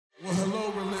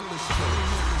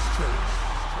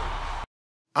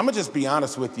I'm gonna just be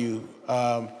honest with you.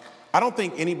 I don't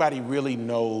think anybody really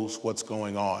knows what's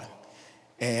going on.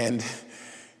 And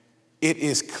it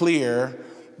is clear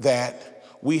that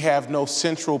we have no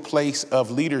central place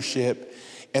of leadership,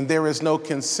 and there is no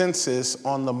consensus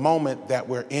on the moment that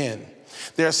we're in.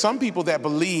 There are some people that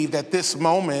believe that this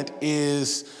moment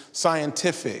is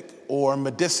scientific or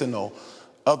medicinal.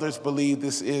 Others believe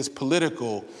this is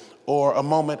political or a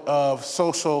moment of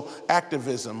social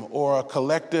activism or a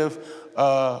collective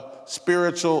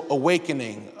spiritual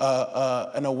awakening,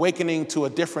 an awakening to a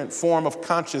different form of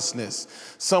consciousness.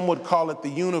 Some would call it the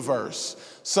universe.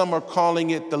 Some are calling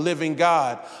it the living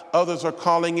God. Others are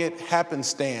calling it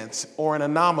happenstance or an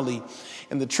anomaly.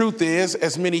 And the truth is,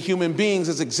 as many human beings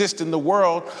as exist in the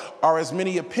world are as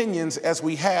many opinions as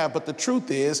we have. But the truth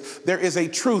is, there is a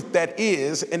truth that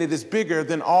is, and it is bigger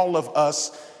than all of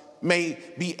us may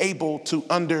be able to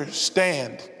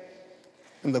understand.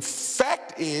 And the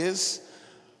fact is,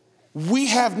 we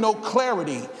have no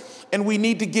clarity, and we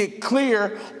need to get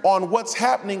clear on what's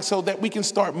happening so that we can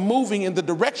start moving in the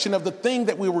direction of the thing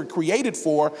that we were created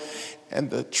for. And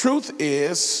the truth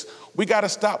is, we got to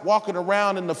stop walking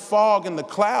around in the fog and the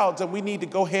clouds, and we need to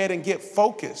go ahead and get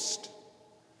focused.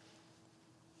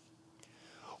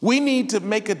 We need to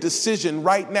make a decision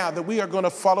right now that we are going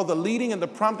to follow the leading and the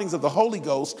promptings of the Holy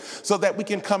Ghost so that we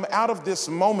can come out of this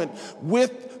moment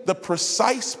with the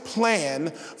precise plan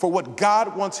for what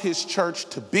God wants his church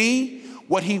to be,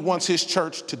 what he wants his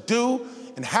church to do,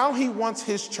 and how he wants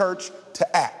his church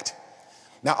to act.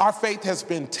 Now, our faith has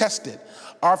been tested.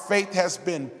 Our faith has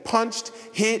been punched,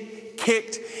 hit,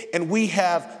 kicked, and we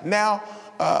have now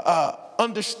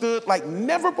understood like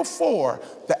never before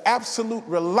the absolute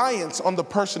reliance on the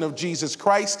person of Jesus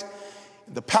Christ,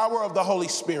 the power of the Holy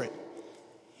Spirit.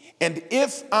 And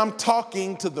if I'm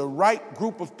talking to the right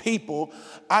group of people,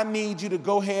 I need you to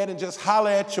go ahead and just holler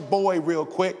at your boy real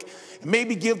quick. And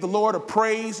maybe give the Lord a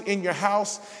praise in your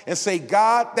house and say,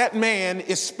 God, that man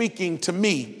is speaking to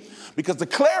me. Because the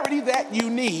clarity that you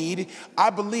need, I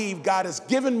believe God has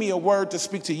given me a word to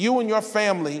speak to you and your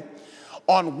family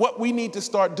on what we need to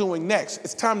start doing next.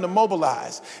 It's time to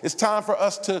mobilize. It's time for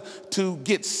us to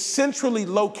get centrally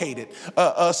located,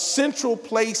 a central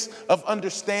place of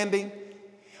understanding.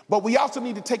 But we also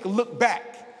need to take a look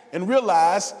back and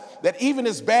realize that even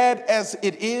as bad as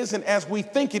it is and as we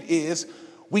think it is,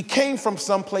 we came from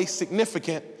someplace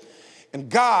significant, and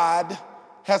God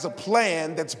has a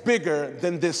plan that's bigger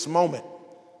than this moment.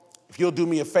 If you'll do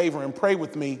me a favor and pray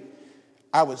with me,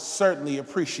 I would certainly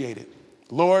appreciate it.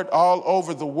 Lord, all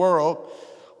over the world,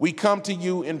 we come to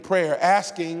you in prayer,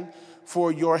 asking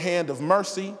for your hand of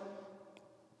mercy,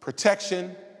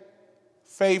 protection,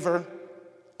 favor,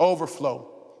 overflow,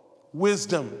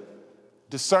 wisdom,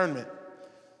 discernment.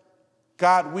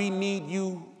 God, we need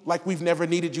you like we've never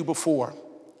needed you before.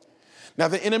 Now,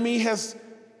 the enemy has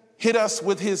hit us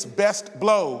with his best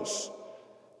blows,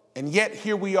 and yet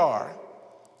here we are.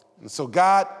 And so,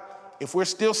 God, if we're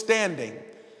still standing,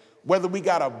 whether we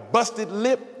got a busted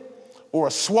lip or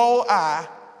a swole eye,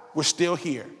 we're still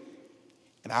here.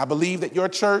 And I believe that your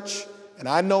church, and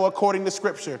I know according to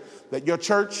Scripture, that your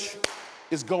church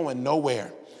is going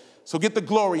nowhere. So get the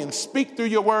glory and speak through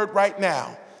your word right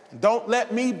now. And don't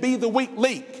let me be the weak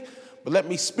link, but let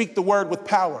me speak the word with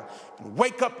power. And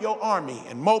wake up your army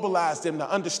and mobilize them to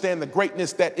understand the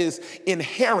greatness that is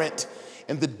inherent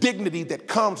and the dignity that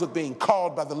comes with being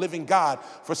called by the living God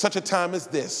for such a time as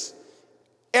this.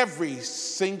 Every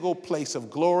single place of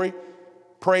glory,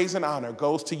 praise, and honor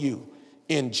goes to you.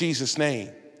 In Jesus' name,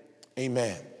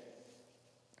 amen.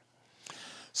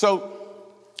 So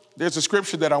there's a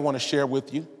scripture that I want to share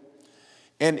with you,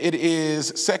 and it is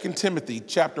 2 Timothy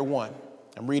chapter 1.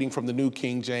 I'm reading from the New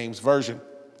King James Version.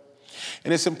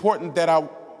 And it's important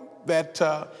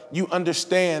that you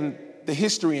understand the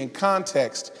history and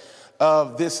context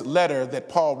of this letter that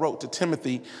Paul wrote to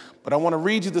Timothy, but I want to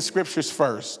read you the scriptures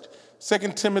first. 2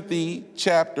 Timothy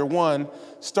chapter 1,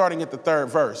 starting at the 3rd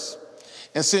verse.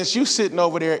 And since you sitting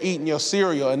over there eating your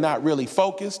cereal and not really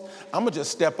focused, I'm going to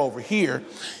just step over here.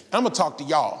 I'm going to talk to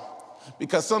y'all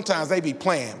because sometimes they be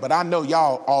playing, but I know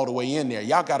y'all all the way in there.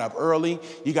 Y'all got up early.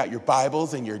 You got your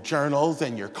Bibles and your journals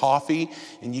and your coffee,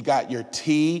 and you got your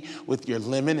tea with your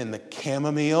lemon and the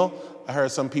chamomile. I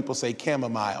heard some people say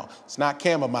chamomile. It's not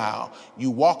chamomile. You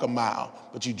walk a mile,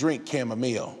 but you drink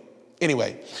chamomile.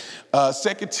 Anyway, 2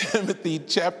 Timothy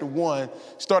chapter 1,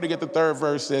 starting at the 3rd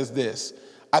verse, says this: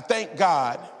 I thank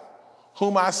God,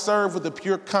 whom I serve with a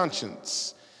pure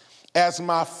conscience, as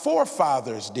my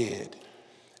forefathers did.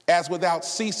 As without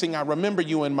ceasing I remember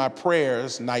you in my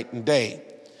prayers night and day,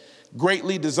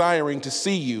 greatly desiring to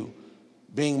see you,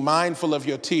 being mindful of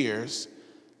your tears,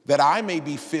 that I may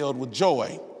be filled with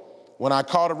joy when I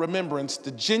call to remembrance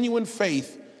the genuine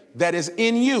faith that is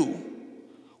in you,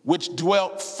 which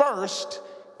dwelt first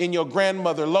in your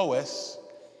grandmother Lois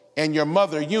and your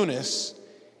mother Eunice,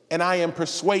 and I am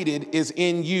persuaded is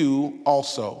in you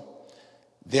also.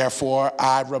 Therefore,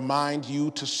 I remind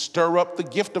you to stir up the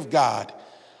gift of God,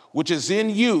 which is in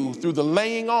you through the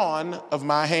laying on of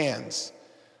my hands.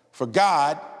 For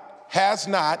God has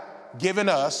not given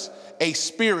us a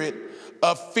spirit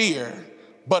of fear,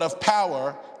 but of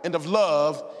power and of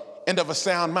love and of a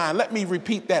sound mind. Let me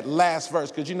repeat that last verse,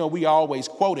 because you know we always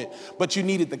quote it, but you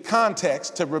needed the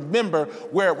context to remember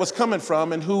where it was coming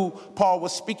from and who Paul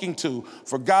was speaking to.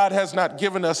 For God has not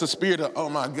given us a spirit of, oh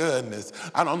my goodness,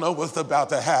 I don't know what's about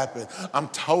to happen. I'm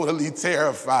totally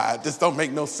terrified. This don't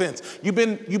make no sense. You've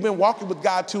been walking with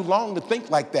God too long to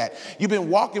think like that. You've been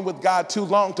walking with God too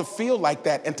long to feel like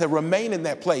that and to remain in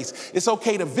that place. It's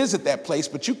okay to visit that place,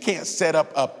 but you can't set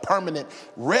up a permanent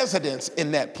residence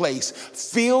in that place.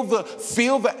 Feel the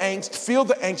angst, feel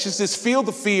the anxiousness, feel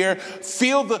the fear,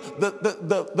 feel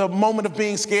the moment of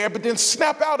being scared, but then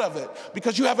snap out of it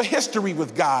because you have a history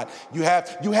with God. You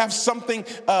have something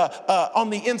on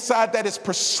the inside that is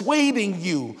persuading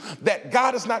you that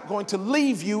God is not going to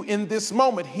leave you in this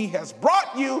moment. He has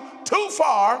brought you too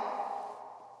far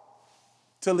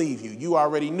to leave you. You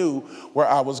already knew where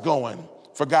I was going.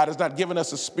 For God has not given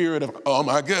us a spirit of, oh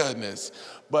my goodness,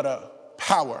 but a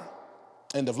power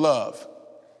and of love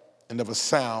and of a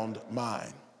sound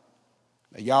mind.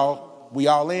 Now, we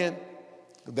all in?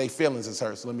 Their feelings is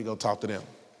hurt, so let me go talk to them.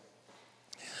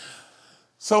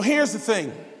 So here's the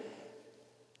thing.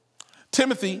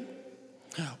 Timothy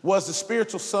was the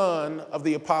spiritual son of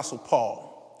the Apostle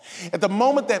Paul. At the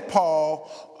moment that Paul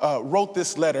wrote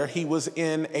this letter, he was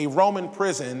in a Roman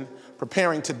prison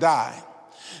preparing to die.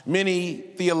 Many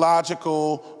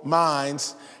theological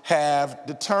minds have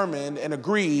determined and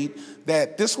agreed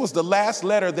that this was the last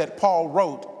letter that Paul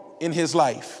wrote in his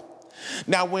life.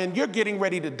 Now, when you're getting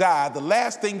ready to die, the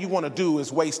last thing you want to do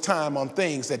is waste time on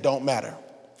things that don't matter.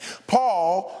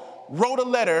 Paul wrote a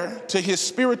letter to his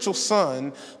spiritual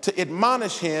son to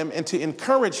admonish him and to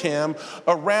encourage him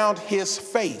around his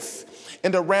faith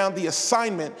and around the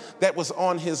assignment that was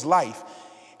on his life.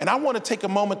 And I want to take a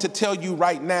moment to tell you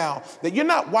right now that you're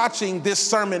not watching this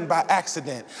sermon by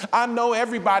accident. I know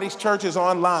everybody's church is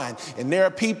online, and there are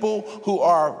people who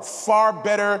are far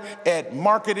better at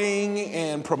marketing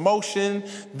and promotion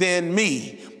than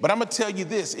me. But I'm going to tell you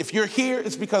this. If you're here,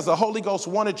 it's because the Holy Ghost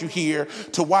wanted you here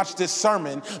to watch this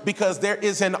sermon, because there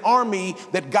is an army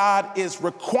that God is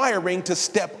requiring to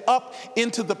step up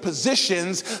into the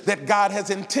positions that God has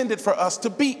intended for us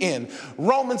to be in.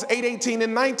 Romans 8:18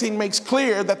 and 19 makes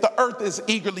clear that the earth is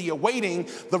eagerly awaiting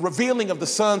the revealing of the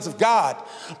sons of God.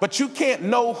 But you can't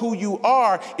know who you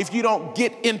are if you don't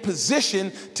get in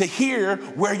position to hear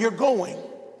where you're going.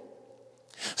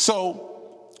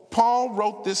 So Paul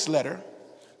wrote this letter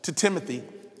to Timothy,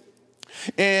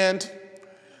 and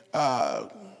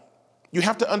you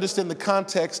have to understand the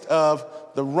context of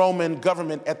the Roman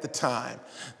government at the time.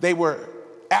 They were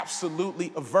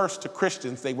absolutely averse to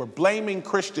Christians. They were blaming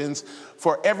Christians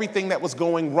for everything that was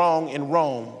going wrong in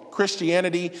Rome.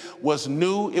 Christianity was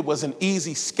new. It was an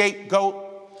easy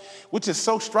scapegoat, which is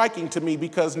so striking to me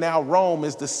because now Rome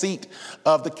is the seat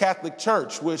of the Catholic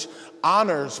Church, which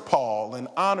honors Paul and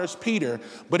honors Peter.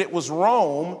 But it was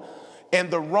Rome and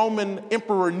the Roman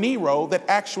Emperor Nero that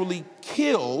actually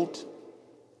killed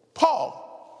Paul.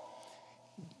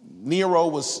 Nero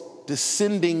was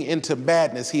descending into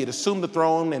madness. He had assumed the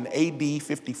throne in AD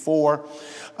 54,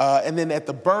 and then at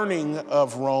the burning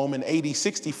of Rome in AD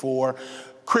 64,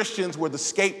 Christians were the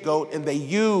scapegoat, and they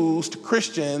used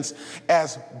Christians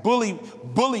as bully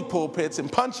pulpits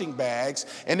and punching bags,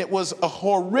 and it was a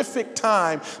horrific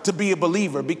time to be a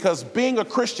believer, because being a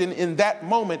Christian in that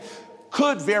moment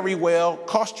could very well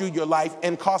cost you your life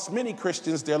and cost many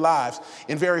Christians their lives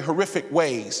in very horrific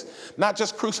ways. Not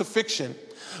just crucifixion,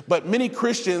 but many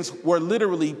Christians were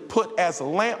literally put as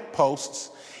lampposts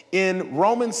in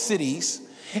Roman cities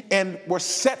and were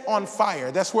set on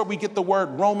fire. That's where we get the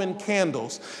word Roman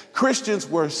candles. Christians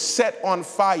were set on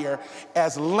fire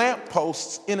as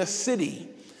lampposts in a city.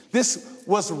 This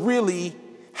was really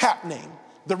happening.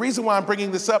 The reason why I'm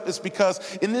bringing this up is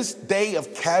because in this day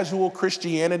of casual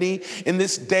Christianity, in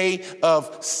this day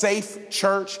of safe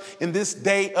church, in this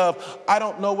day of, I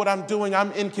don't know what I'm doing,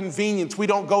 I'm inconvenienced, we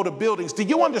don't go to buildings. Do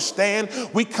you understand?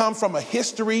 We come from a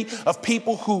history of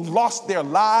people who lost their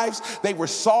lives. They were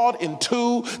sawed in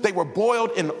two, they were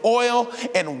boiled in oil,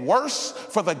 and worse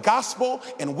for the gospel.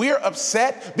 And we're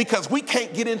upset because we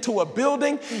can't get into a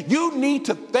building. You need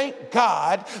to thank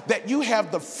God that you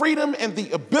have the freedom and the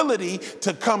ability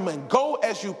to come and go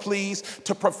as you please,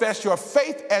 to profess your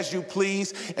faith as you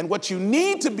please. And what you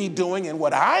need to be doing, and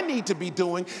what I need to be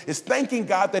doing, is thanking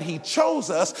God that he chose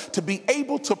us to be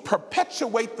able to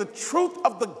perpetuate the truth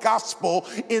of the gospel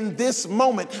in this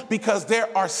moment, because there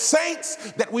are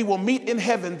saints that we will meet in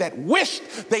heaven that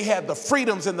wished they had the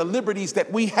freedoms and the liberties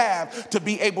that we have to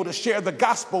be able to share the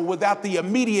gospel without the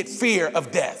immediate fear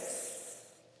of death.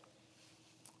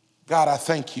 God, I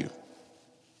thank you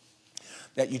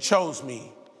that you chose me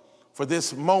for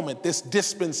this moment, this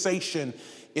dispensation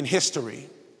in history.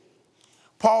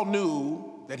 Paul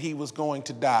knew that he was going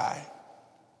to die.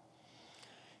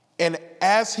 And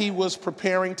as he was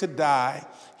preparing to die,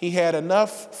 he had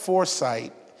enough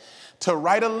foresight to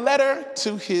write a letter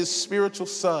to his spiritual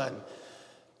son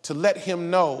to let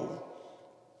him know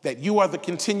that you are the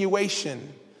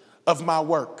continuation of my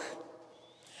work.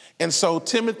 And so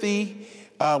Timothy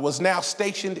was now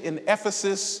stationed in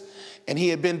Ephesus, and he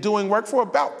had been doing work for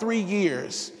about 3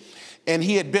 years. And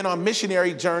he had been on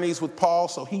missionary journeys with Paul,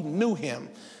 so he knew him.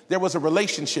 There was a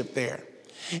relationship there.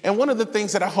 And one of the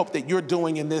things that I hope that you're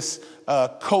doing in this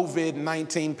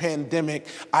COVID-19 pandemic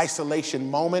isolation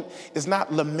moment is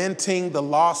not lamenting the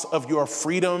loss of your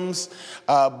freedoms,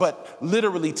 but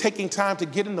literally taking time to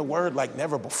get in the Word like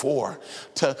never before,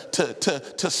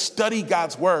 to study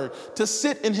God's Word, to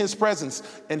sit in his presence.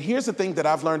 And here's the thing that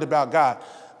I've learned about God.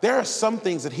 There are some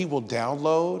things that he will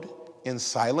download in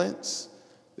silence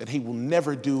that he will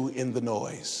never do in the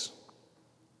noise.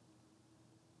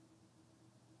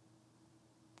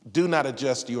 Do not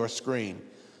adjust your screen.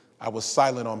 I was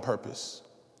silent on purpose.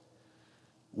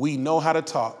 We know how to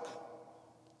talk,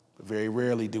 but very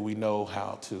rarely do we know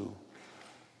how to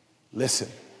listen.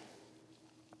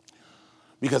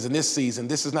 Because in this season,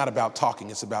 this is not about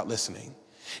talking, it's about listening.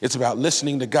 It's about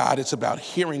listening to God. It's about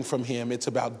hearing from him. It's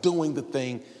about doing the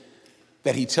thing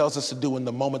that he tells us to do in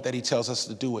the moment that he tells us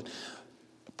to do it.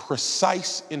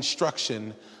 Precise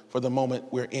instruction for the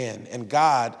moment we're in. And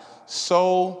God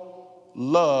so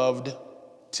loved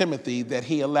Timothy that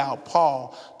he allowed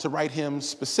Paul to write him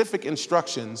specific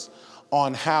instructions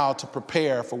on how to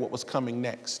prepare for what was coming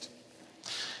next.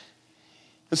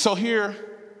 And so here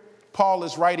Paul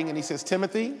is writing, and he says,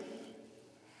 Timothy,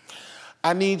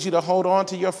 I need you to hold on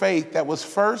to your faith that was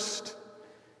first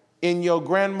in your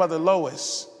grandmother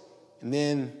Lois, and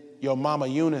then your mama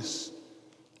Eunice,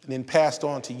 and then passed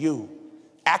on to you,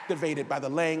 activated by the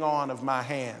laying on of my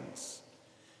hands.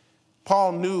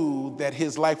 Paul knew that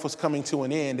his life was coming to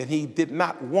an end, and he did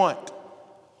not want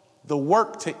the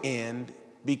work to end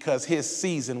because his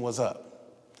season was up.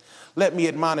 Let me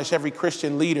admonish every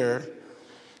Christian leader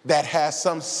that has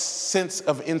some sense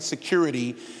of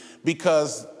insecurity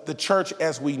because the church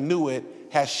as we knew it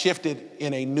has shifted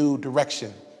in a new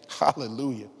direction.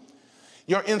 Hallelujah.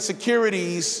 Your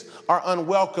insecurities are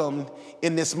unwelcome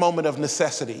in this moment of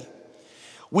necessity.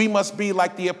 We must be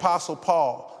like the Apostle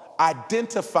Paul,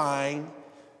 identifying,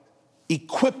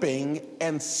 equipping,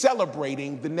 and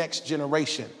celebrating the next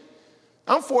generation.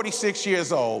 I'm 46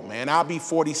 years old, man. I'll be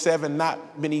 47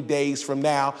 not many days from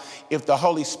now if the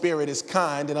Holy Spirit is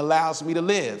kind and allows me to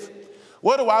live.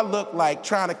 What do I look like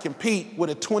trying to compete with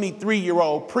a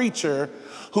 23-year-old preacher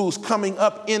who's coming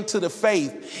up into the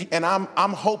faith, and I'm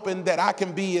hoping that I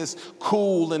can be as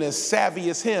cool and as savvy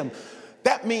as him?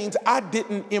 That means I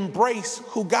didn't embrace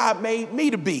who God made me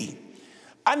to be.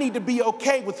 I need to be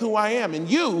okay with who I am, and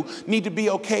you need to be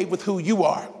okay with who you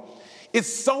are.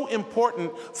 It's so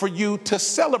important for you to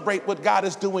celebrate what God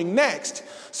is doing next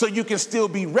so you can still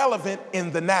be relevant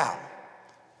in the now.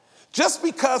 Just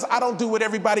because I don't do what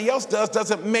everybody else does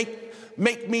doesn't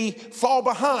make me fall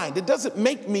behind. It doesn't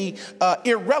make me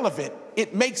irrelevant.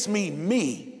 It makes me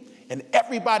me. And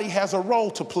everybody has a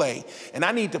role to play. And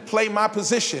I need to play my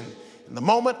position. And the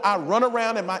moment I run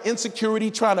around in my insecurity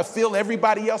trying to fill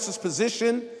everybody else's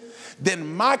position,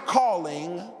 then my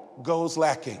calling goes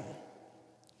lacking.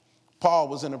 Paul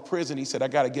was in a prison. He said, I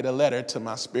got to get a letter to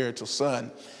my spiritual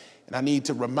son, and I need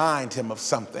to remind him of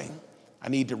something. I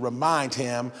need to remind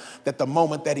him that the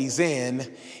moment that he's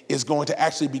in is going to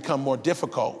actually become more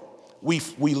difficult. We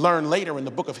learn later in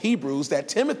the book of Hebrews that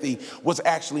Timothy was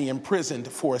actually imprisoned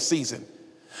for a season.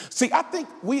 See, I think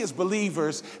we as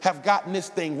believers have gotten this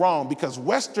thing wrong because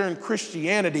Western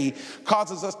Christianity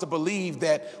causes us to believe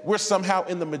that we're somehow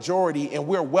in the majority and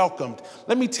we're welcomed.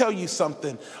 Let me tell you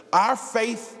something. Our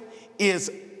faith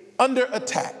is under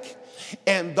attack.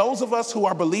 And those of us who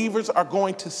are believers are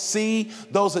going to see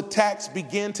those attacks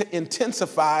begin to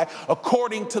intensify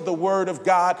according to the word of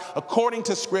God, according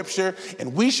to scripture,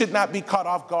 and we should not be caught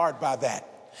off guard by that.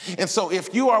 And so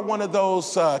if you are one of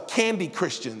those candy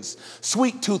Christians,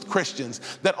 sweet tooth Christians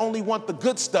that only want the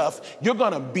good stuff, you're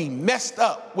going to be messed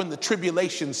up when the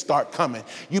tribulations start coming.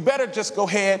 You better just go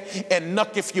ahead and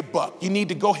knuck if you buck. You need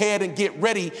to go ahead and get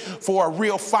ready for a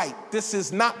real fight. This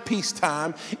is not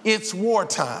peacetime, it's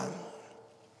wartime.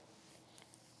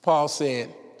 Paul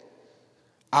said,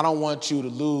 I don't want you to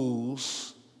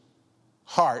lose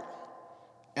heart,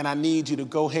 and I need you to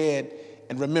go ahead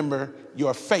and remember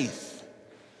your faith.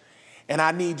 And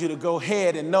I need you to go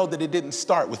ahead and know that it didn't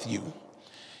start with you. And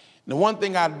the one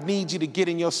thing I need you to get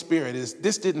in your spirit is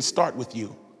this didn't start with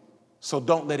you, so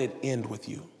don't let it end with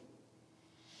you.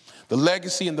 The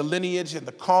legacy and the lineage and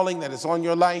the calling that is on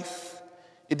your life,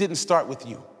 it didn't start with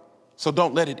you, so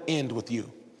don't let it end with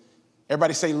you.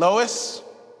 Everybody say Lois,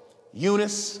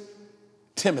 Eunice,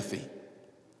 Timothy.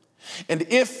 And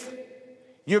if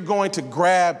you're going to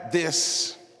grab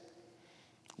this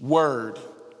word,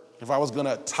 if I was going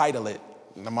to title it,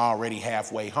 and I'm already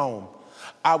halfway home,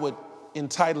 I would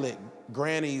entitle it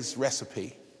Granny's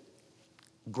Recipe.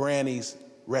 Granny's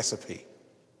Recipe.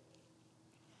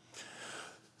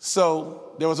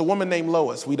 So there was a woman named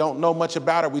Lois. We don't know much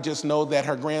about her. We just know that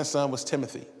her grandson was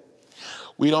Timothy.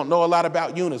 We don't know a lot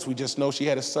about Eunice. We just know she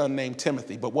had a son named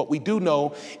Timothy. But what we do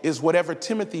know is whatever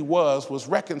Timothy was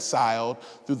reconciled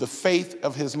through the faith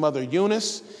of his mother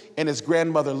Eunice and his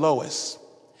grandmother Lois.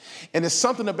 And there's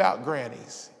something about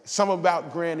grannies, something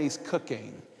about granny's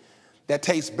cooking that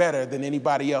tastes better than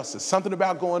anybody else's. Something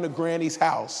about going to granny's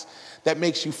house that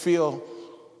makes you feel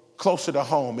closer to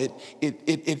home.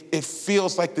 It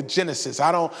feels like the Genesis.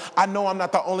 I know I'm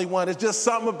not the only one. It's just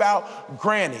something about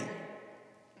granny.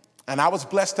 And I was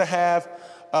blessed to have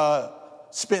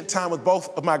spent time with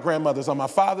both of my grandmothers on my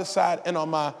father's side and on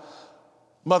my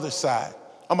mother's side.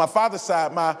 On my father's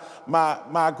side,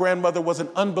 my grandmother was an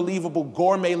unbelievable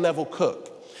gourmet level cook.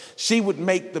 She would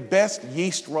make the best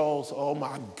yeast rolls, oh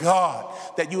my God,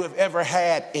 that you have ever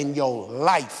had in your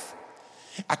life.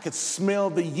 I could smell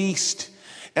the yeast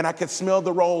and I could smell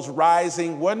the rolls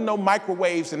rising. Wasn't no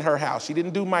microwaves in her house. She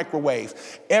didn't do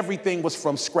microwaves. Everything was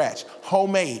from scratch,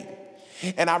 homemade.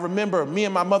 And I remember me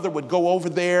and my mother would go over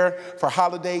there for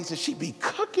holidays and she'd be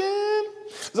cooking.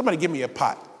 Somebody give me a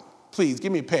pot. Please,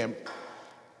 give me a pan.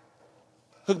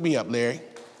 Hook me up, Larry.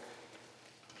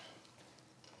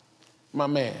 My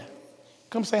man.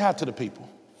 Come say hi to the people.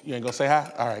 You ain't gonna say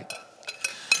hi? All right.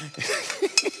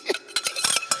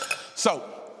 So,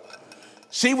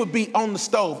 she would be on the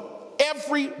stove.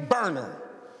 Every burner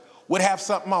would have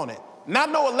something on it.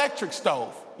 Not no electric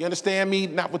stove. You understand me?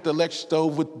 Not with the electric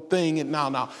stove with the thing. And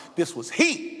no. This was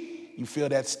heat. You feel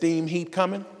that steam heat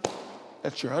coming?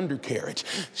 That's your undercarriage.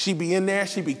 She'd be in there.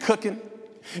 She'd be cooking.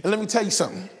 And let me tell you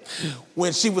something.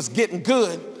 When she was getting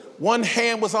good, one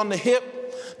hand was on the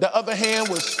hip, the other hand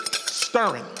was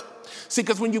stirring. See,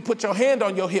 because when you put your hand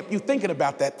on your hip, you're thinking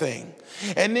about that thing.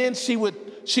 And then she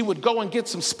would go and get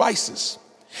some spices.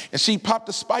 And she'd pop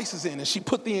the spices in and she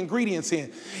put the ingredients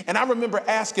in. And I remember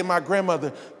asking my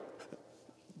grandmother,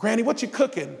 Granny, what you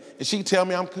cooking? And she'd tell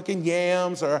me I'm cooking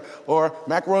yams or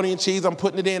macaroni and cheese. I'm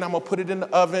putting it in. I'm going to put it in the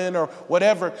oven or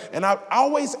whatever. And I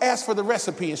always ask for the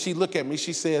recipe. And she'd look at me.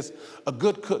 She says, a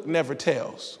good cook never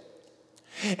tells.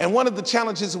 And one of the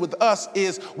challenges with us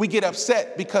is we get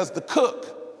upset because the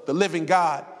cook, the living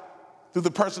God, through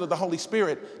the person of the Holy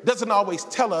Spirit, doesn't always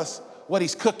tell us what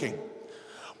he's cooking.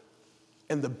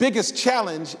 And the biggest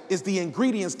challenge is the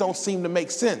ingredients don't seem to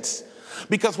make sense.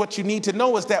 Because what you need to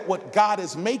know is that what God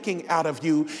is making out of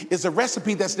you is a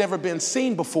recipe that's never been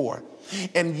seen before.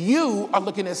 And you are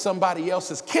looking at somebody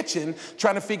else's kitchen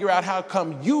trying to figure out how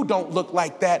come you don't look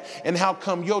like that and how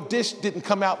come your dish didn't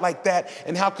come out like that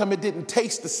and how come it didn't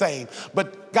taste the same.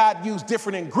 But God used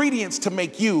different ingredients to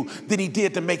make you than he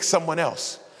did to make someone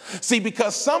else. See,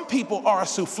 because some people are a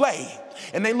souffle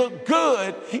and they look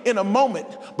good in a moment,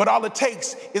 but all it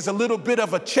takes is a little bit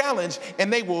of a challenge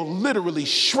and they will literally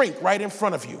shrink right in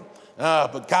front of you.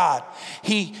 But God,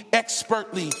 he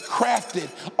expertly crafted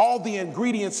all the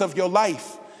ingredients of your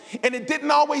life. And it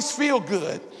didn't always feel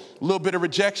good. A little bit of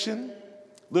rejection,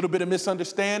 a little bit of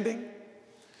misunderstanding.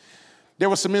 There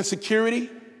was some insecurity.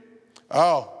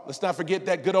 Oh, let's not forget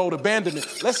that good old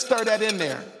abandonment. Let's stir that in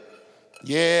there.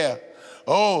 Yeah.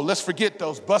 Oh, let's forget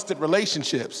those busted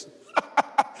relationships.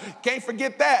 Can't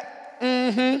forget that.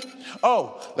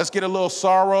 Oh, let's get a little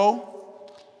sorrow.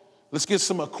 Let's get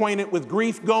some acquainted with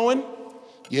grief going.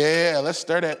 Yeah, let's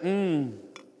stir that.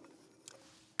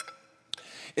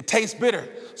 It tastes bitter,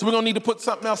 so we're going to need to put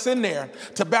something else in there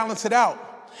to balance it out.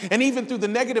 And even through the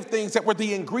negative things that were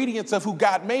the ingredients of who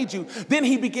God made you, then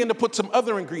he began to put some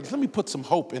other ingredients. Let me put some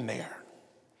hope in there.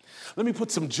 Let me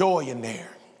put some joy in there.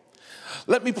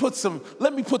 Let me put some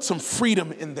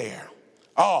freedom in there.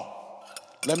 Oh,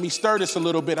 let me stir this a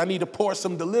little bit. I need to pour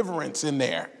some deliverance in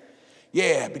there.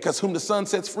 Yeah, because whom the Son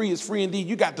sets free is free indeed.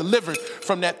 You got delivered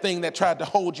from that thing that tried to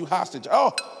hold you hostage.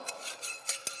 Oh,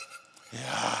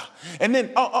 yeah. And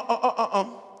then,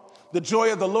 the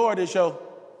joy of the Lord is your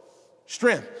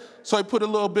strength. So he put a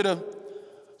little bit of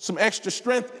some extra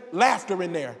strength, laughter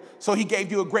in there. So he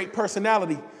gave you a great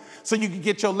personality so you could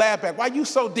get your laugh back. Why you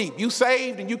so deep? You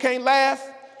saved and you can't laugh?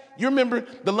 You remember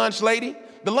the lunch lady?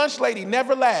 The lunch lady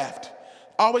never laughed.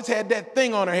 Always had that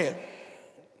thing on her head.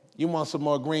 You want some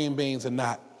more green beans or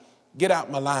not? Get out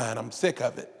my line. I'm sick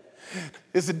of it.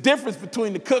 There's a difference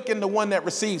between the cook and the one that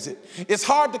receives it. It's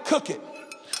hard to cook it,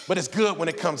 but it's good when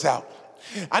it comes out.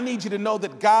 I need you to know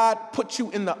that God put you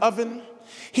in the oven.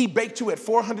 He baked you at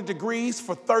 400 degrees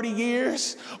for 30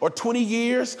 years or 20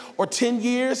 years or 10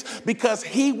 years because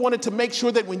he wanted to make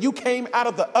sure that when you came out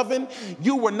of the oven,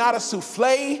 you were not a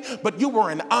souffle, but you were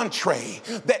an entree,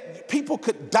 that people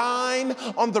could dine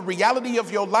on the reality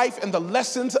of your life and the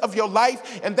lessons of your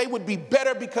life, and they would be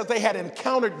better because they had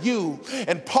encountered you.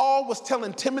 And Paul was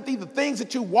telling Timothy the things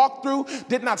that you walked through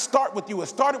did not start with you. It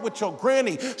started with your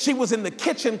granny. She was in the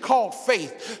kitchen called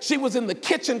faith. She was in the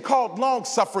kitchen called long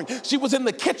suffering. She was in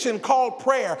the kitchen called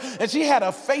prayer, and she had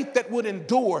a faith that would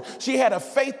endure. She had a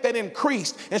faith that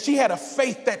increased, and she had a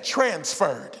faith that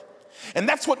transferred. And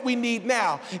that's what we need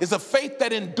now, is a faith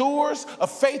that endures, a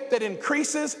faith that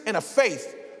increases, and a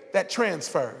faith that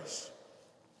transfers.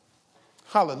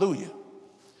 Hallelujah.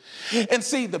 And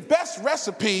see, the best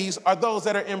recipes are those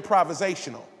that are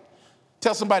improvisational.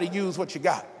 Tell somebody, use what you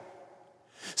got.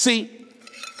 See,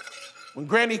 when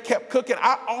Granny kept cooking,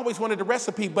 I always wanted the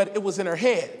recipe, but it was in her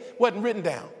head. It wasn't written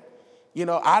down. You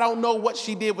know, I don't know what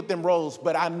she did with them rolls,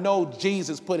 but I know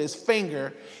Jesus put his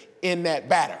finger in that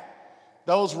batter.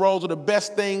 Those rolls are the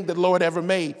best thing the Lord ever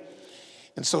made.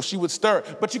 And so she would stir.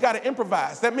 But you got to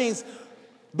improvise. That means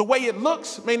the way it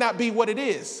looks may not be what it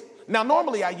is. Now,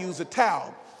 normally I use a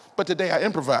towel, but today I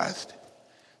improvised.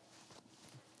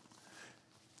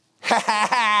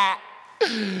 That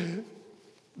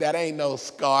ain't no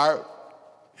scarf.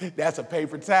 That's a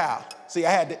paper towel. See,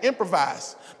 I had to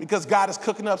improvise because God is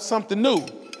cooking up something new.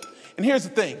 And here's the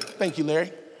thing. Thank you,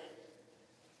 Larry.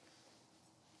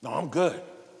 No, I'm good.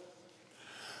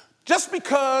 Just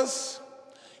because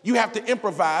you have to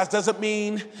improvise doesn't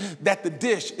mean that the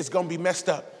dish is going to be messed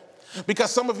up.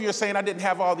 Because some of you are saying, I didn't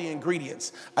have all the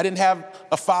ingredients. I didn't have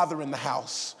a father in the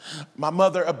house. My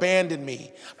mother abandoned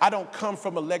me. I don't come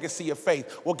from a legacy of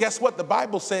faith. Well, guess what? The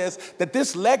Bible says that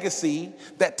this legacy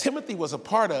that Timothy was a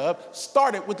part of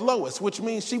started with Lois, which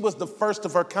means she was the first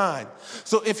of her kind.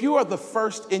 So if you are the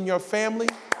first in your family,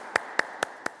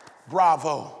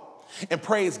 bravo. And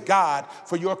praise God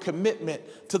for your commitment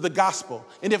to the gospel.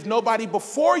 And if nobody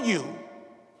before you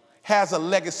has a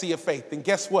legacy of faith, then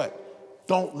guess what?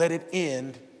 Don't let it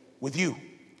end with you.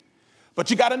 But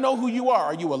you got to know who you are.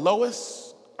 Are you a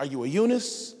Lois? Are you a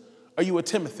Eunice? Are you a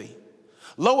Timothy?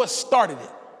 Lois started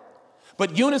it,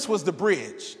 but Eunice was the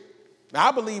bridge. Now,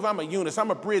 I believe I'm a Eunice.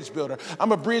 I'm a bridge builder.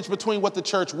 I'm a bridge between what the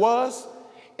church was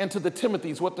and to the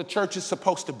Timothys, what the church is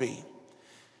supposed to be.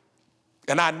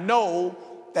 And I know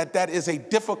that that is a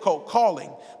difficult calling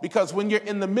because when you're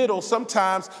in the middle,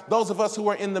 sometimes those of us who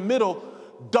are in the middle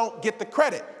don't get the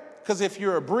credit. Because if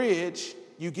you're a bridge,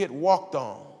 you get walked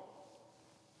on.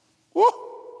 Woo!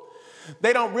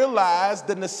 They don't realize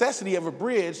the necessity of a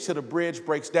bridge till the bridge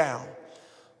breaks down.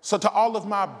 So to all of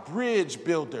my bridge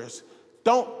builders,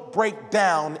 don't break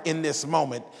down in this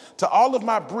moment. To all of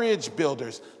my bridge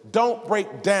builders, don't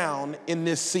break down in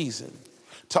this season.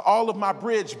 To all of my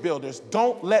bridge builders,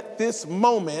 don't let this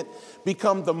moment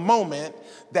become the moment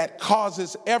that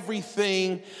causes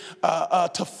everything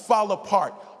to fall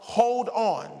apart. Hold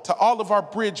on. To all of our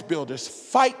bridge builders,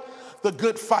 fight the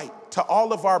good fight. To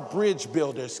all of our bridge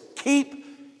builders, keep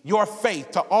your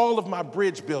faith. To all of my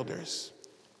bridge builders,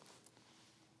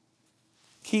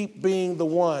 keep being the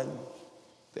one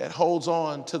that holds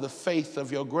on to the faith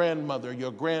of your grandmother,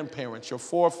 your grandparents, your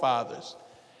forefathers,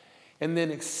 and then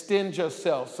extend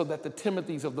yourself so that the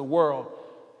Timothys of the world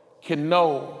can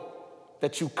know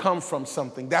that you come from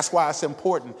something. That's why it's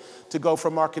important to go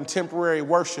from our contemporary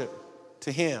worship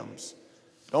to hymns.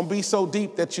 Don't be so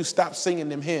deep that you stop singing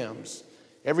them hymns.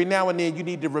 Every now and then you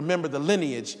need to remember the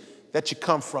lineage that you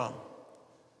come from.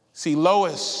 See,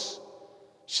 Lois,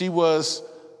 she was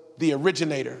the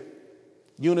originator.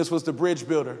 Eunice was the bridge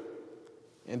builder.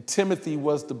 And Timothy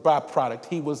was the byproduct.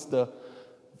 He was the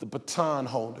baton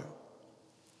holder.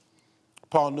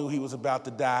 Paul knew he was about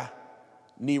to die.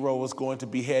 Nero was going to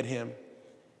behead him.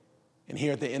 And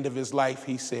here at the end of his life,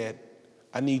 he said,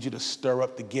 I need you to stir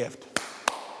up the gift.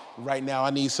 Right now,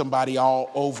 I need somebody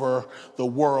all over the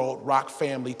world, Rock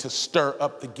family, to stir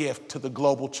up the gift to the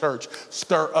global church.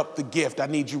 Stir up the gift. I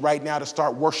need you right now to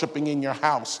start worshiping in your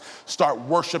house. Start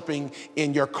worshiping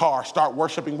in your car. Start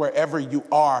worshiping wherever you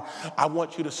are. I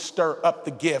want you to stir up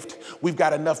the gift. We've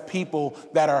got enough people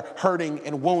that are hurting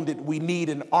and wounded. We need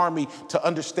an army to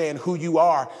understand who you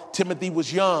are. Timothy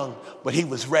was young, but he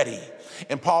was ready.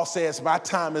 And Paul says, my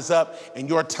time is up and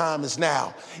your time is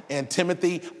now. And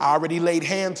Timothy, I already laid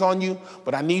hands on you,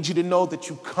 but I need you to know that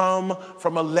you come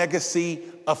from a legacy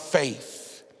of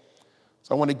faith.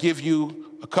 So I want to give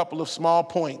you a couple of small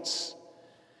points,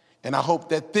 and I hope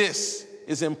that this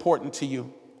is important to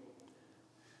you.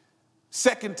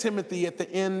 2 Timothy, at the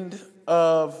end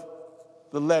of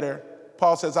the letter,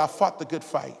 Paul says, I fought the good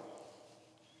fight.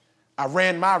 I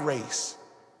ran my race.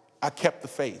 I kept the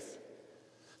faith.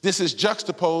 This is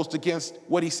juxtaposed against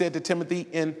what he said to Timothy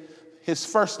in his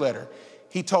first letter.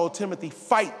 He told Timothy,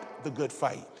 fight the good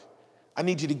fight. I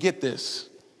need you to get this.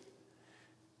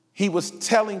 He was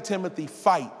telling Timothy,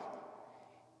 fight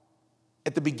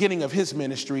at the beginning of his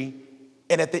ministry,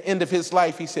 and at the end of his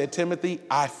life, he said, Timothy,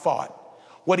 I fought.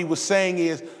 What he was saying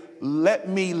is, let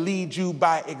me lead you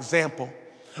by example.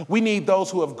 We need those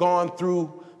who have gone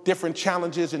through different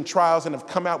challenges and trials and have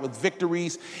come out with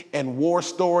victories and war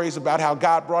stories about how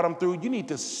God brought them through. You need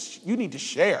to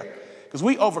share, because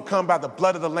we overcome by the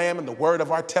blood of the Lamb and the word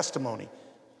of our testimony.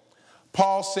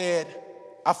 Paul said,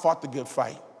 I fought the good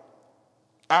fight.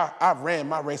 I ran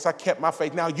my race. I kept my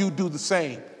faith. Now you do the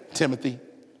same, Timothy.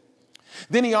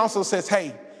 Then he also says,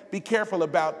 hey, be careful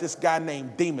about this guy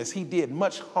named Demas. He did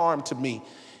much harm to me,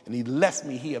 and he left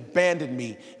me. He abandoned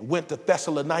me and went to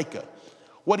Thessalonica.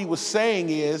 What he was saying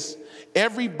is,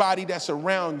 everybody that's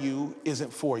around you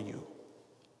isn't for you.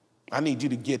 I need you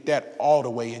to get that all the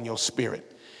way in your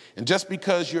spirit. And just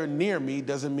because you're near me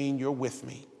doesn't mean you're with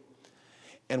me.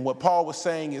 And what Paul was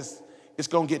saying is, it's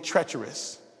going to get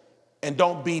treacherous. And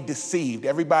don't be deceived.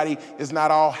 Everybody is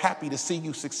not all happy to see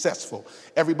you successful.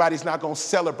 Everybody's not going to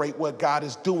celebrate what God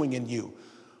is doing in you.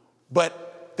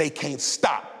 But they can't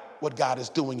stop what God is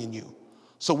doing in you.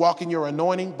 So walk in your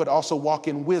anointing, but also walk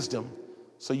in wisdom,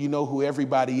 so you know who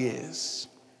everybody is.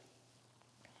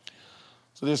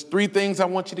 So there's 3 things I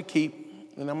want you to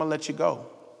keep, and I'm going to let you go.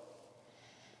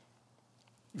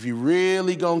 If you're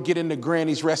really going to get into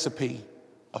Granny's recipe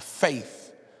of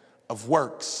faith, of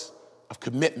works, of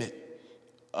commitment,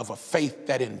 of a faith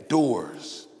that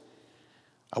endures,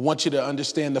 I want you to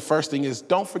understand the first thing is,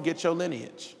 don't forget your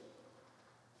lineage.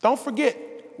 Don't forget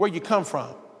where you come from.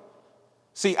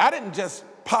 See, I didn't just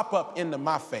pop up into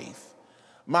my faith.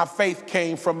 My faith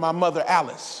came from my mother,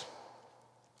 Alice.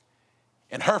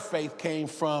 And her faith came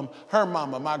from her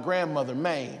mama, my grandmother,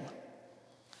 Mame.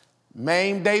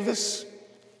 Mame Davis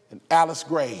and Alice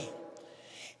Gray.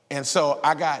 And so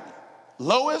I got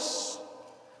Lois,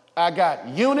 I got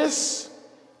Eunice,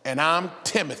 and I'm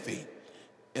Timothy.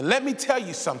 And let me tell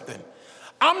you something.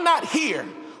 I'm not here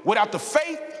without the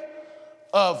faith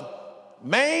of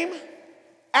Mame,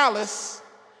 Alice.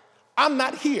 I'm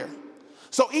not here.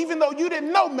 So even though you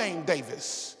didn't know Mame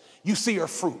Davis, you see her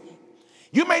fruit.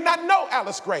 You may not know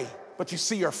Alice Gray, but you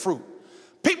see her fruit.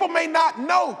 People may not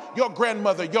know your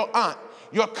grandmother, your aunt,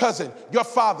 your cousin, your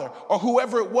father, or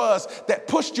whoever it was that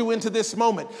pushed you into this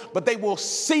moment, but they will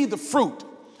see the fruit.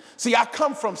 See, I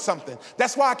come from something.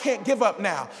 That's why I can't give up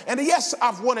now. And yes,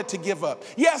 I've wanted to give up.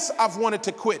 Yes, I've wanted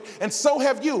to quit. And so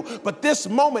have you. But this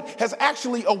moment has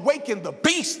actually awakened the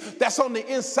beast that's on the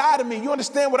inside of me. You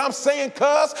understand what I'm saying,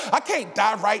 cuz? I can't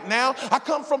die right now. I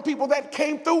come from people that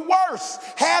came through worse,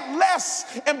 had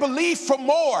less, and believed for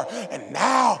more. And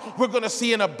now we're going to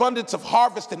see an abundance of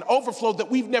harvest and overflow that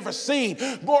we've never seen.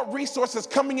 More resources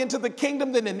coming into the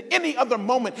kingdom than in any other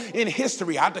moment in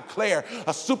history. I declare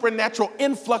a supernatural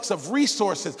influx of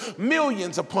resources,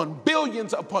 millions upon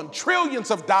billions upon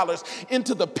trillions of dollars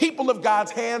into the people of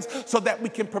God's hands so that we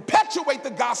can perpetuate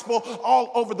the gospel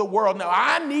all over the world. Now,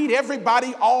 I need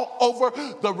everybody all over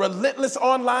the Relentless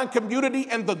online community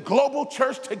and the global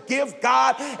church to give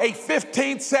God a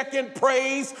 15-second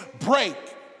praise break.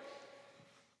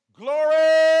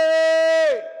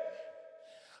 Glory!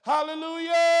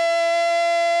 Hallelujah!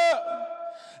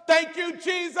 Thank you,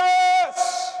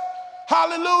 Jesus!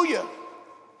 Hallelujah!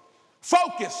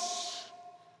 Focus.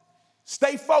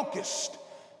 Stay focused.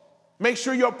 Make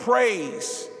sure your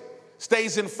praise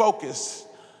stays in focus.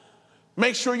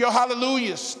 Make sure your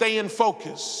hallelujahs stay in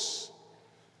focus.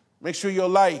 Make sure your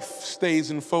life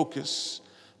stays in focus.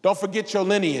 Don't forget your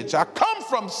lineage. I come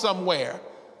from somewhere.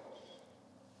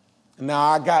 Now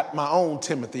I got my own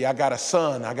Timothy. I got a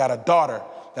son. I got a daughter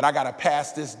that I got to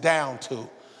pass this down to.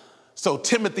 So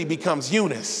Timothy becomes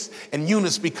Eunice, and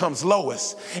Eunice becomes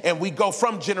Lois, and we go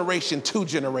from generation to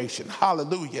generation.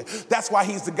 Hallelujah. That's why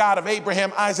he's the God of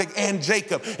Abraham, Isaac, and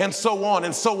Jacob, and so on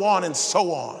and so on and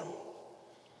so on.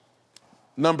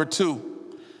 Number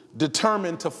 2,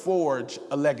 determined to forge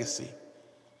a legacy.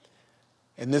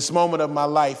 In this moment of my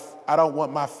life, I don't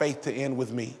want my faith to end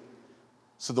with me.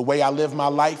 So the way I live my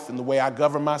life and the way I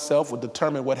govern myself will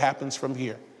determine what happens from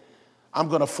here. I'm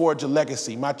going to forge a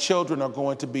legacy. My children are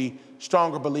going to be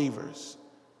stronger believers.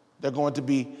 They're going to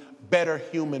be better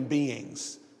human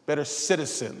beings, better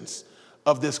citizens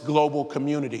of this global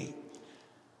community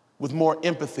with more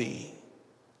empathy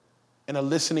and a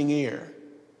listening ear.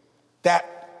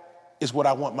 That is what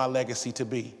I want my legacy to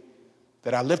be,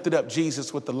 that I lifted up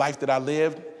Jesus with the life that I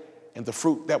lived and the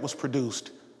fruit that was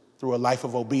produced through a life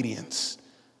of obedience.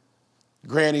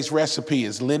 Granny's recipe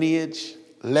is lineage,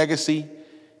 legacy,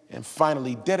 and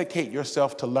finally, dedicate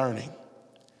yourself to learning.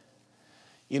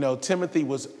 You know, Timothy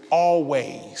was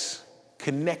always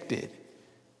connected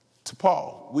to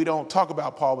Paul. We don't talk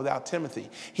about Paul without Timothy.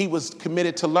 He was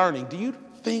committed to learning. Do you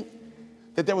think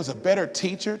that there was a better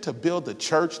teacher to build the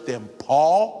church than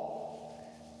Paul?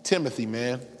 Timothy,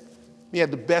 man. He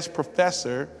had the best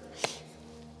professor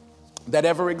that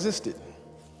ever existed.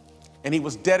 And he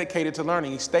was dedicated to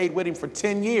learning. He stayed with him for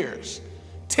 10 years.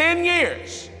 10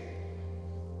 years.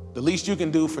 The least you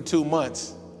can do for 2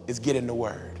 months is get in the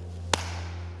Word.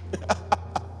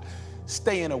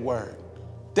 Stay in the Word.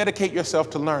 Dedicate yourself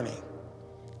to learning.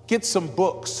 Get some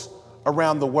books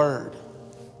around the Word.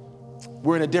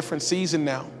 We're in a different season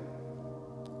now.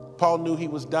 Paul knew he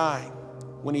was dying.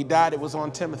 When he died, it was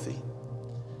on Timothy.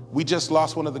 We just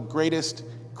lost one of the greatest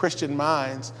Christian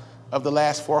minds of the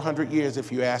last 400 years,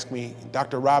 if you ask me.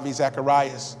 Dr. Ravi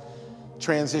Zacharias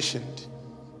transitioned.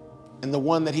 And the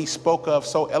one that he spoke of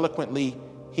so eloquently,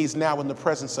 he's now in the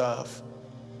presence of.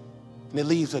 And it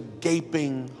leaves a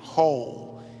gaping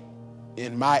hole,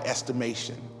 in my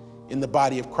estimation, in the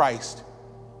body of Christ.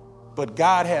 But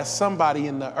God has somebody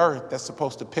in the earth that's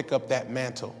supposed to pick up that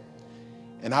mantle.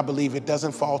 And I believe it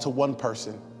doesn't fall to one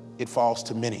person, it falls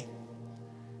to many.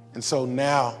 And so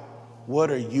now,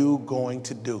 what are you going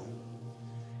to do?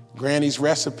 Granny's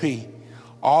recipe,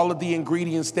 all of the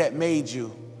ingredients that made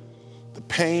you, the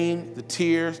pain, the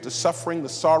tears, the suffering, the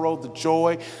sorrow, the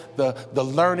joy, the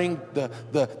learning,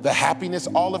 the happiness,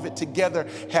 all of it together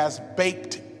has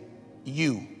baked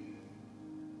you.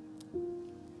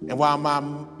 And while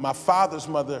my father's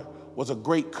mother was a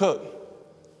great cook,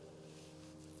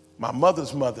 my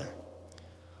mother's mother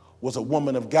was a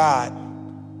woman of God,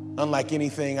 unlike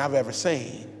anything I've ever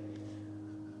seen.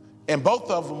 And both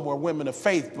of them were women of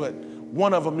faith, but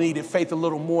one of them needed faith a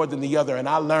little more than the other, and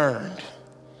I learned.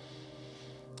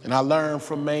 And I learned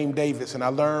from Mame Davis, and I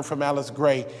learned from Alice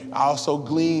Gray. I also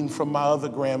gleaned from my other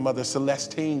grandmother,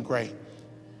 Celestine Gray.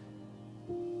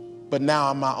 But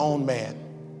now I'm my own man.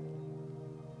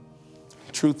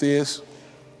 Truth is,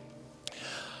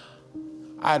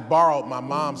 I had borrowed my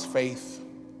mom's faith,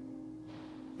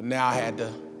 but now I had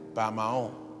to buy my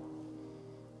own.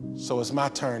 So it's my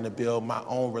turn to build my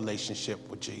own relationship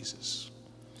with Jesus.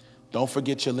 Don't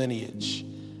forget your lineage.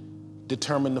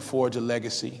 Determine to forge a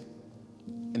legacy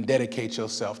and dedicate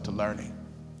yourself to learning.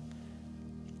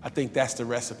 I think that's the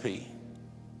recipe.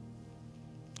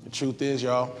 The truth is,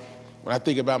 y'all, when I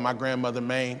think about my grandmother,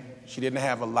 Mame, she didn't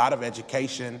have a lot of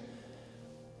education,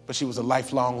 but she was a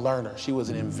lifelong learner. She was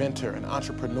an inventor, an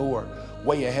entrepreneur,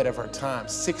 way ahead of her time,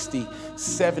 60,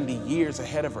 70 years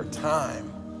ahead of her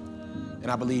time.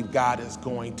 And I believe God is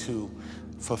going to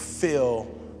fulfill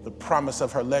the promise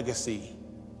of her legacy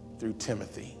through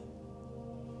Timothy.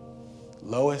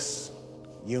 Lois,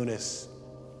 Eunice,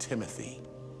 Timothy.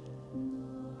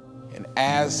 And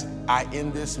as I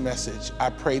end this message,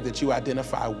 I pray that you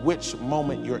identify which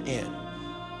moment you're in.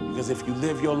 Because if you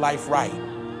live your life right,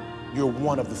 you're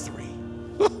one of the three.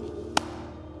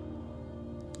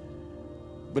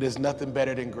 But it's nothing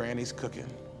better than Granny's cooking.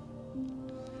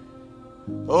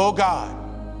 Oh God.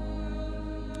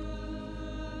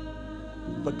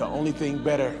 But the only thing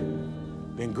better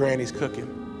than Granny's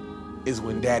cooking is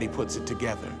when Daddy puts it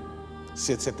together,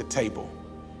 sits at the table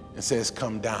and says,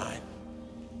 come dine.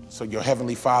 So your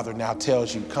Heavenly Father now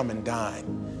tells you, come and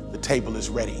dine. The table is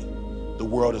ready. The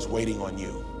world is waiting on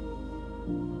you.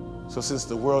 So since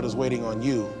the world is waiting on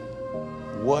you,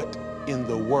 What in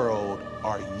the world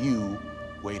are you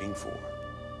waiting for?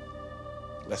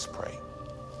 Let's pray.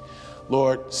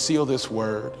 Lord, seal this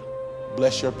word.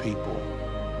 Bless your people.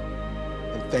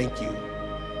 And thank you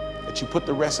that you put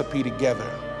the recipe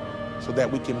together so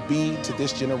that we can be to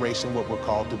this generation what we're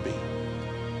called to be.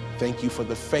 Thank you for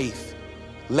the faith,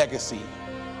 legacy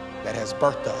that has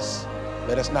birthed us.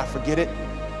 Let us not forget it.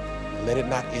 Let it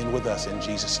not end with us. In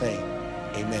Jesus' name,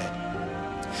 amen.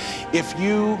 If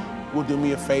you will do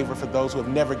me a favor, for those who have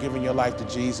never given your life to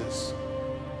Jesus,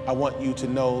 I want you to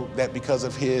know that because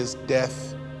of his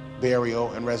death,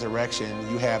 burial, and resurrection,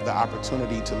 you have the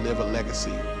opportunity to live a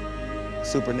legacy, a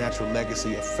supernatural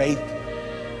legacy of faith,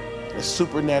 a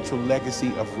supernatural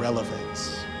legacy of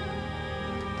relevance.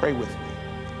 Pray with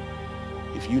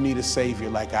me. If you need a Savior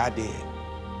like I did,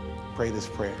 pray this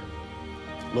prayer.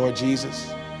 Lord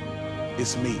Jesus,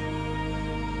 it's me.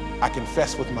 I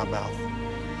confess with my mouth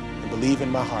and believe in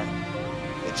my heart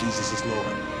that Jesus is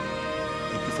Lord.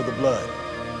 Thank you for the blood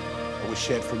that was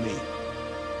shed for me.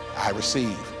 I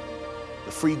receive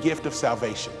the free gift of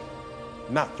salvation,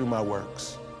 not through my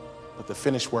works, but the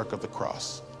finished work of the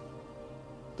cross.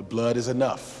 The blood is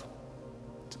enough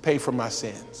to pay for my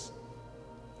sins.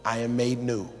 I am made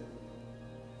new.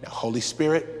 Now, Holy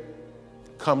Spirit,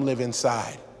 come live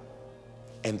inside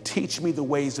and teach me the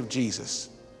ways of Jesus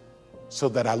so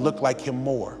that I look like him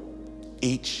more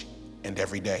each and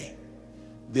every day.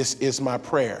 This is my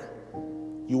prayer.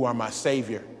 You are my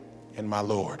Savior and my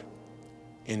Lord.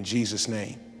 In Jesus'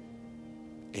 name,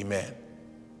 amen.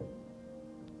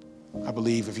 I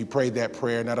believe if you prayed that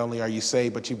prayer, not only are you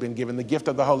saved, but you've been given the gift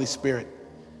of the Holy Spirit.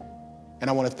 And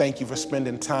I want to thank you for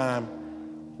spending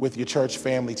time with your church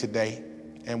family today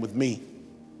and with me.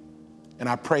 And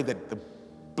I pray that the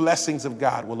blessings of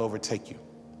God will overtake you.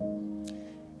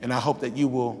 And I hope that you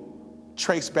will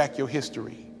trace back your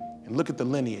history and look at the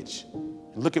lineage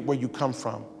and look at where you come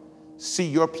from, see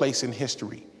your place in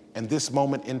history and this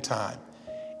moment in time,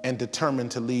 and determine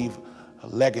to leave a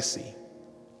legacy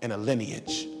and a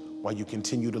lineage while you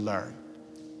continue to learn.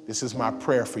 This is my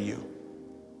prayer for you.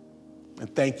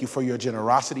 And thank you for your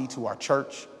generosity to our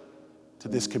church, to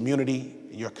this community,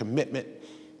 and your commitment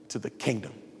to the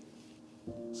kingdom.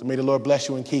 So may the Lord bless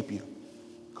you and keep you,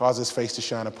 cause his face to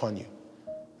shine upon you.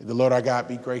 May the Lord our God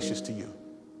be gracious to you,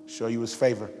 show you his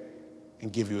favor,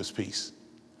 and give you his peace.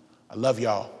 I love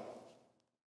y'all.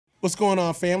 What's going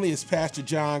on, family? It's Pastor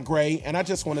John Gray, and I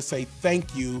just want to say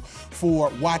thank you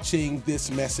for watching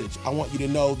this message. I want you to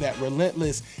know that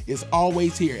Relentless is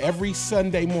always here every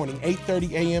Sunday morning,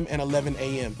 8:30 a.m. and 11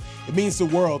 a.m. It means the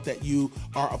world that you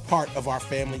are a part of our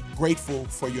family. Grateful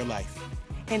for your life.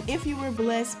 And if you were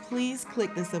blessed, please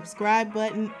click the subscribe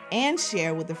button and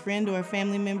share with a friend or a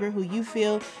family member who you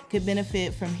feel could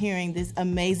benefit from hearing this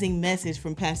amazing message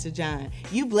from Pastor John.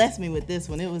 You blessed me with this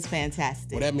one. It was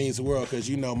fantastic. Well, that means the world, because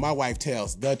you know my wife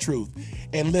tells the truth.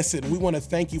 And listen, we want to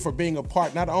thank you for being a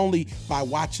part, not only by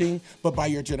watching, but by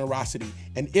your generosity.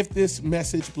 And if this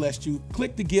message blessed you,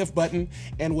 click the give button,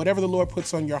 and whatever the Lord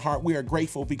puts on your heart, we are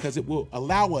grateful because it will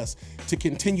allow us to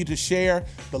continue to share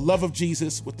the love of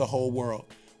Jesus with the whole world.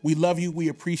 We love you. We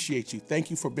appreciate you. Thank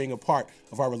you for being a part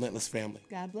of our Relentless family.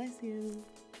 God bless you.